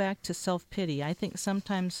could go back to self-pity. I think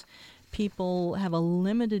sometimes people have a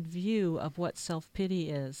limited view of what self-pity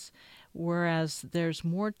is, whereas there's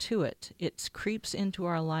more to it. It creeps into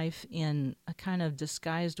our life in a kind of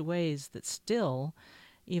disguised ways that still,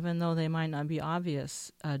 even though they might not be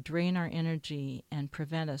obvious, drain our energy and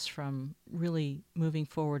prevent us from really moving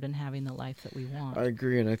forward and having the life that we want. I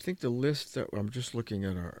agree, and I think the list that I'm just looking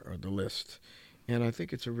at the list, and I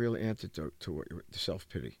think it's a real antidote to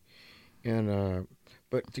self-pity. And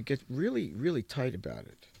but to get really, really tight about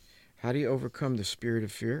it, how do you overcome the spirit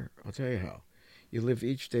of fear? I'll tell you how. You live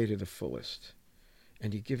each day to the fullest,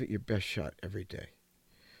 and you give it your best shot every day.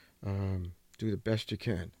 Do the best you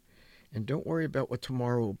can, and don't worry about what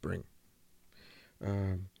tomorrow will bring,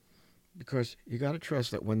 because you got to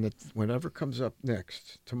trust that whenever comes up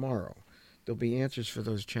next tomorrow, there'll be answers for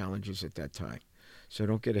those challenges at that time. So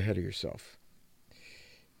don't get ahead of yourself.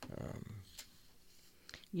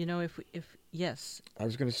 You know, if yes. I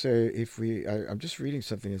was going to say, I'm just reading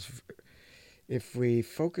something. If we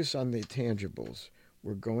focus on the tangibles,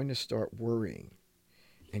 we're going to start worrying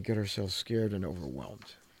and get ourselves scared and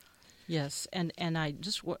overwhelmed. Yes, and I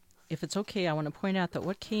just, if it's okay, I want to point out that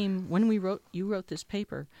what came when you wrote this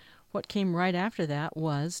paper, what came right after that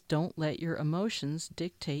was don't let your emotions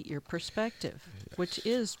dictate your perspective, yes, which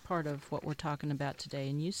is part of what we're talking about today.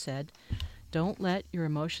 And you said, don't let your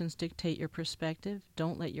emotions dictate your perspective.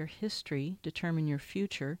 Don't let your history determine your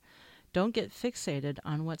future. Don't get fixated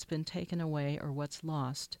on what's been taken away or what's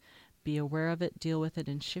lost. Be aware of it, deal with it,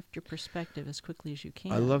 and shift your perspective as quickly as you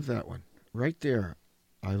can. I love that one. Right there.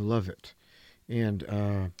 I love it.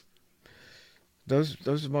 And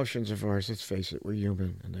those emotions of ours, let's face it, we're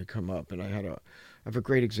human, and they come up. And I have a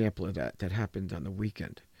great example of that happened on the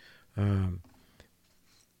weekend.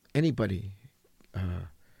 Anybody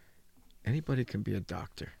can be a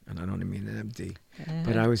doctor, and I don't mean an MD.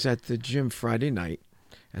 But I was at the gym Friday night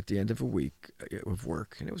at the end of a week of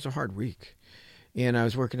work, and it was a hard week. And I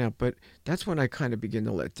was working out, but that's when I kind of began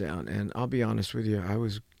to let down. And I'll be honest with you, I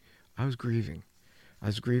was grieving. I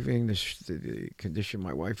was grieving the condition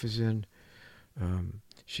my wife is in.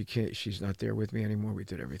 She's not there with me anymore. We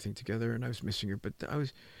did everything together, and I was missing her. But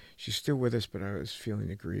she's still with us, but I was feeling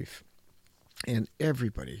the grief. And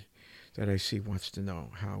everybody that I see wants to know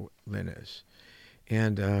how Lynn is.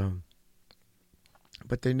 And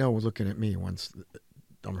but they know looking at me once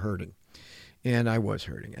I'm hurting. And I was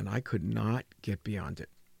hurting, and I could not get beyond it.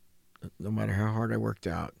 No matter how hard I worked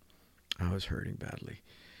out, I was hurting badly.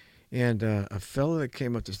 And a fellow that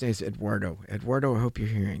came up to stage is Eduardo. Eduardo, I hope you're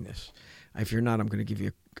hearing this. If you're not, I'll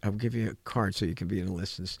give you a card so you can be in the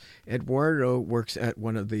listens. Eduardo works at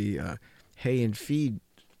one of the hay and feed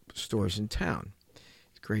stores in town.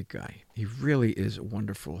 He's a great guy. He really is a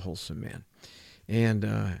wonderful, wholesome man.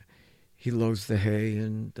 And he loads the hay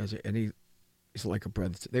and does it. And he's like a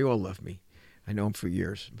brother. They all love me. I know him for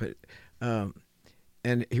years. But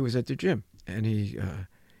and he was at the gym, and he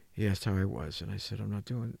asked how I was, and I said, I'm not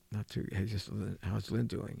too. He says, how's Lynn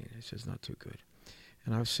doing? And he says, not too good.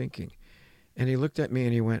 And I was thinking, and he looked at me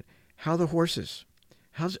and he went, how are the horses?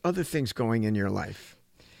 How's other things going in your life?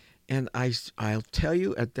 And I'll tell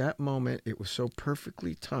you, at that moment, it was so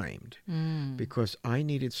perfectly timed because I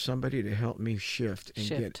needed somebody to help me shift and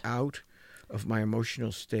get out of my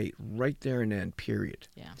emotional state right there and then, period.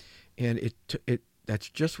 Yeah. And that's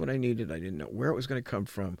just what I needed. I didn't know where it was going to come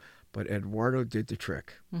from, but Eduardo did the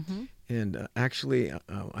trick. Mm-hmm. And actually, I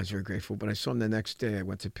was very grateful. But I saw him the next day. I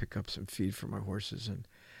went to pick up some feed for my horses, and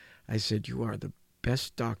I said, you are the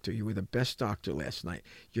best doctor. You were the best doctor last night.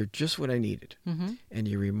 You're just what I needed. Mm-hmm. And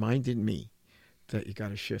you reminded me that you got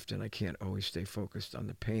to shift, and I can't always stay focused on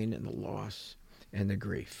the pain and the loss and the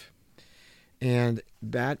grief. And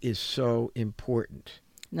that is so important.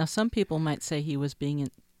 Now, some people might say he was being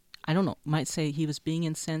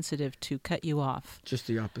insensitive to cut you off. Just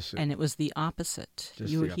the opposite. And it was the opposite.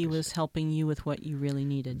 He was helping you with what you really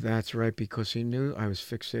needed. That's right, because he knew I was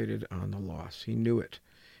fixated on the loss. He knew it.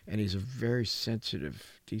 And he's a very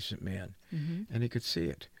sensitive, decent man. Mm-hmm. And he could see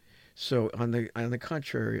it. So on the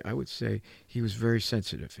contrary, I would say he was very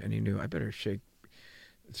sensitive, and he knew I better shake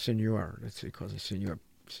Senor. That's what he calls it, Senor.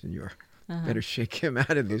 Uh-huh. Better shake him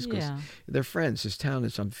out of this because they're friends. His town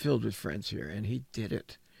I'm filled with friends here, and he did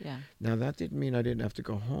it. Yeah. Now, that didn't mean I didn't have to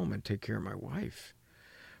go home and take care of my wife,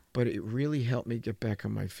 but it really helped me get back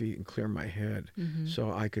on my feet and clear my head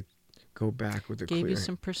so I could go back with a clear... Gave you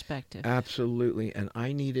some perspective. Absolutely, and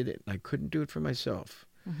I needed it. I couldn't do it for myself,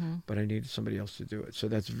 but I needed somebody else to do it. So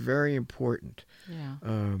that's very important.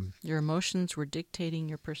 Yeah. Your emotions were dictating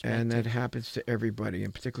your perspective. And that happens to everybody,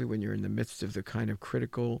 and particularly when you're in the midst of the kind of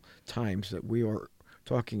critical times that we are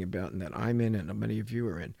talking about and that I'm in and many of you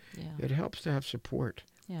are in. Yeah. It helps to have support.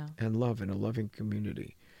 Yeah. And love in a loving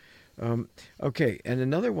community. Okay, and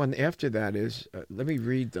another one after that is, let me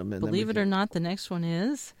read them. And Believe it or not, the next one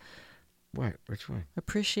is what? Which one?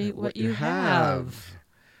 appreciate what you have.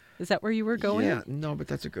 Is that where you were going? Yeah, no, but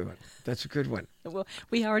that's a good one. That's a good one. Well,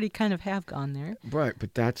 we already kind of have gone there. Right,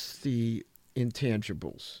 but that's the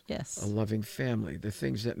intangibles. Yes. A loving family, the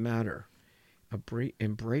things that matter.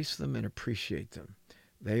 Embrace them and appreciate them.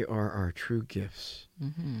 They are our true gifts.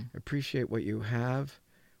 Mm-hmm. Appreciate what you have,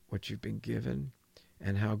 what you've been given,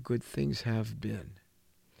 and how good things have been.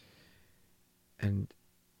 And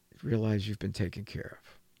realize you've been taken care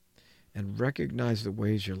of. And recognize the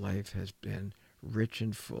ways your life has been rich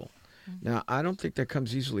and full. Mm-hmm. Now, I don't think that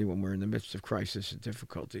comes easily when we're in the midst of crisis and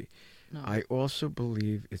difficulty. No. I also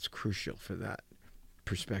believe it's crucial for that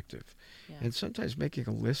perspective. Yeah. And sometimes making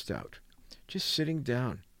a list out, just sitting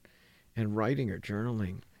down and writing or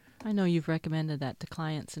journaling. I know you've recommended that to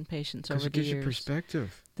clients and patients over the years. Because it gives you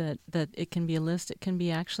perspective. That it can be a list. It can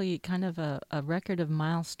be actually kind of a record of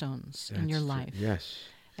milestones in your life. Yes.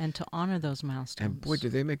 And to honor those milestones. And boy, do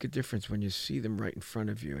they make a difference when you see them right in front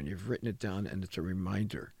of you and you've written it down and it's a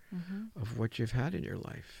reminder of what you've had in your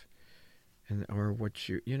life. And or what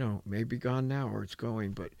you may be gone now or it's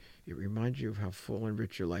going, but it reminds you of how full and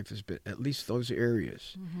rich your life has been. At least those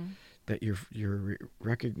areas that you're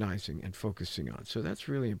recognizing and focusing on. So that's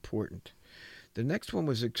really important. The next one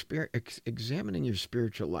was examining your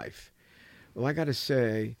spiritual life. Well, I got to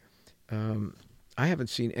say, I haven't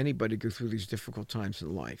seen anybody go through these difficult times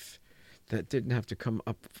in life that didn't have to come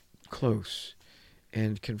up close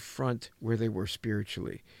and confront where they were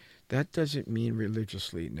spiritually. That doesn't mean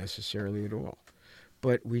religiously necessarily at all.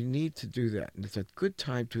 But we need to do that. And it's a good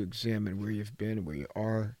time to examine where you've been, where you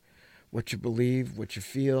are, what you believe, what you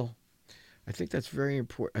feel. I think that's very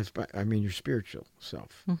important. I mean, your spiritual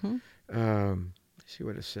self. Let's see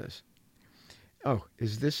what it says. Oh,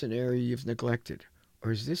 is this an area you've neglected?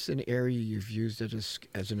 Or is this an area you've used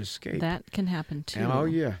as an escape? That can happen too. Oh,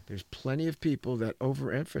 yeah. There's plenty of people that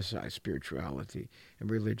overemphasize spirituality and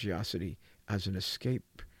religiosity as an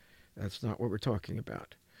escape. That's not what we're talking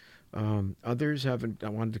about. Others haven't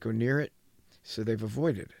wanted to go near it, so they've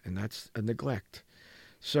avoided, and that's a neglect.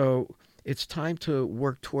 So it's time to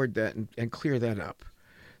work toward that and clear that up.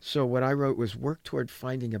 So what I wrote was work toward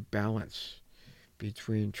finding a balance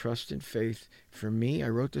between trust and faith. For me, I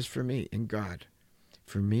wrote this for me, in God.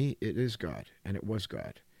 For me, it is God, and it was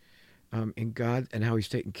God. In God and how he's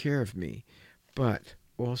taken care of me, but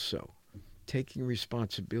also taking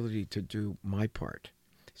responsibility to do my part.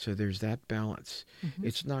 So there's that balance.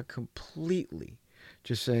 It's not completely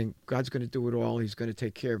just saying God's going to do it all, he's going to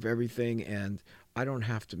take care of everything, and I don't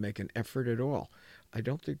have to make an effort at all. I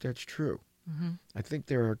don't think that's true. I think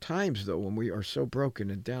there are times, though, when we are so broken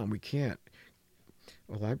and down, we can't.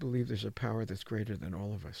 Well, I believe there's a power that's greater than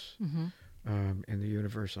all of us. In the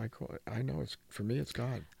universe, I know it's, for me, it's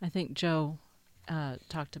God. I think Joe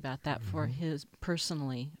talked about that for his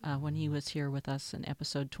personally when he was here with us in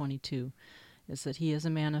episode 22, is that he is a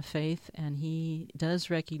man of faith, and he does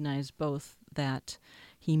recognize both that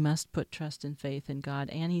he must put trust and faith in God,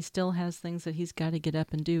 and he still has things that he's got to get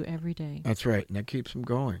up and do every day. That's right, and that keeps him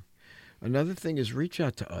going. Another thing is reach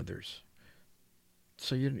out to others,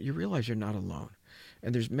 so you realize you're not alone.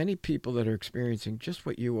 And there's many people that are experiencing just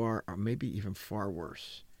what you are, or maybe even far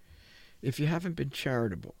worse. If you haven't been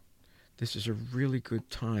charitable, this is a really good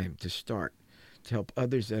time to start to help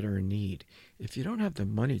others that are in need. If you don't have the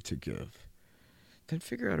money to give, then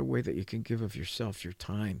figure out a way that you can give of yourself, your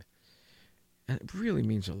time. And it really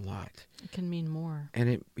means a lot. It can mean more.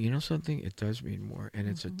 And you know something? It does mean more. And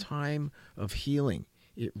it's a time of healing.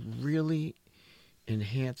 It really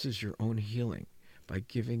enhances your own healing by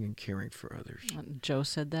giving and caring for others. Joe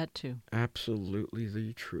said that too. Absolutely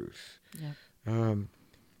the truth. Yep.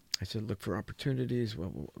 I said, look for opportunities.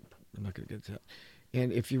 Well, I'm not going to get to that.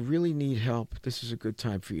 And if you really need help, this is a good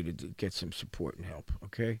time for you to get some support and help,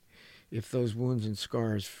 okay? If those wounds and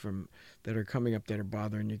scars that are coming up that are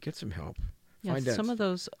bothering you, get some help. Yes, some of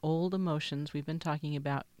those old emotions we've been talking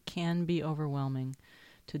about can be overwhelming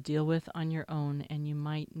to deal with on your own, and you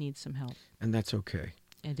might need some help. And that's okay.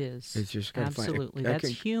 It is. It's just absolutely. That's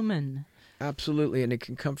human. Absolutely, and it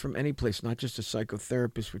can come from any place, not just a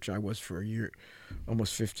psychotherapist, which I was for a year,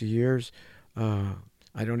 almost 50 years.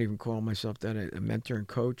 I don't even call myself that, a mentor and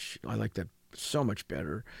coach. I like that so much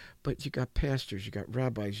better. But you got pastors, you got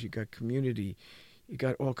rabbis, you got community, you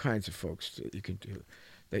got all kinds of folks that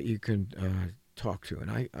you can talk to,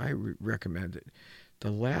 and I recommend it.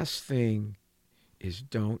 The last thing is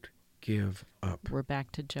don't give up. We're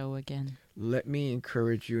back to Joe again. Let me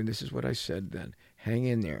encourage you, and this is what I said then. Hang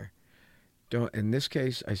in there. In this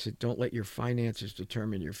case, I said, don't let your finances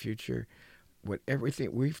determine your future.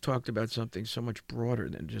 everything we've talked about, something so much broader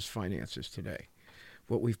than just finances today.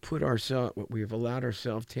 What we've allowed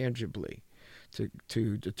ourselves tangibly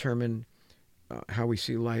to determine how we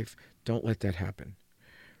see life. Don't let that happen.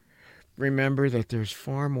 Remember that there's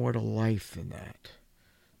far more to life than that.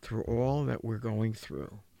 Through all that we're going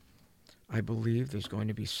through, I believe there's going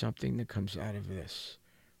to be something that comes out of this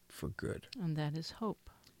for good. And that is hope.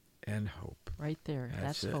 And hope. Right there.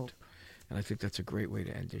 That's hope. And I think that's a great way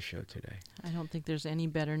to end this show today. I don't think there's any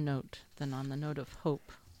better note than on the note of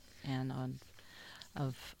hope and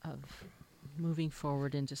of moving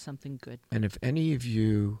forward into something good. And if any of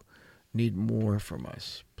you need more from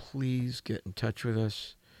us, please get in touch with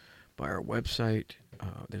us by our website.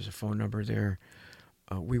 There's a phone number there.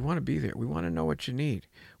 We want to be there. We want to know what you need.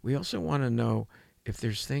 We also want to know if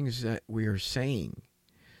there's things that we are saying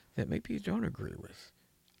that maybe you don't agree with.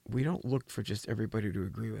 We don't look for just everybody to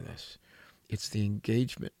agree with us. It's the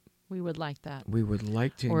engagement. We would like that. We would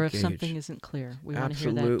like to engage. Or if something isn't clear, we want to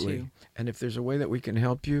hear that too. And if there's a way that we can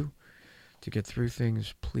help you to get through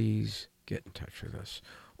things, please get in touch with us.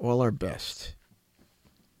 All our best.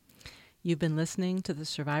 You've been listening to The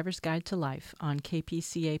Survivor's Guide to Life on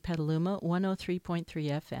KPCA Petaluma 103.3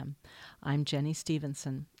 FM. I'm Jenny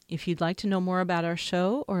Stevenson. If you'd like to know more about our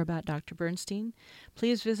show or about Dr. Bernstein,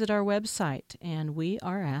 please visit our website, and we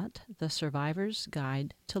are at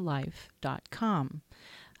thesurvivorsguidetolife.com.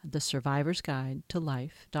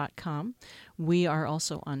 thesurvivorsguidetolife.com. We are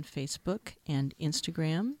also on Facebook and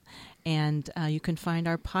Instagram, and you can find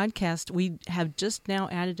our podcast. We have just now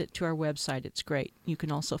added it to our website. It's great. You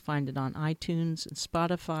can also find it on iTunes and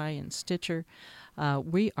Spotify and Stitcher.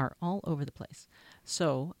 We are all over the place.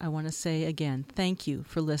 So I want to say again, thank you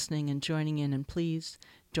for listening and joining in, and please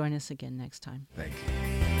join us again next time. Thank you.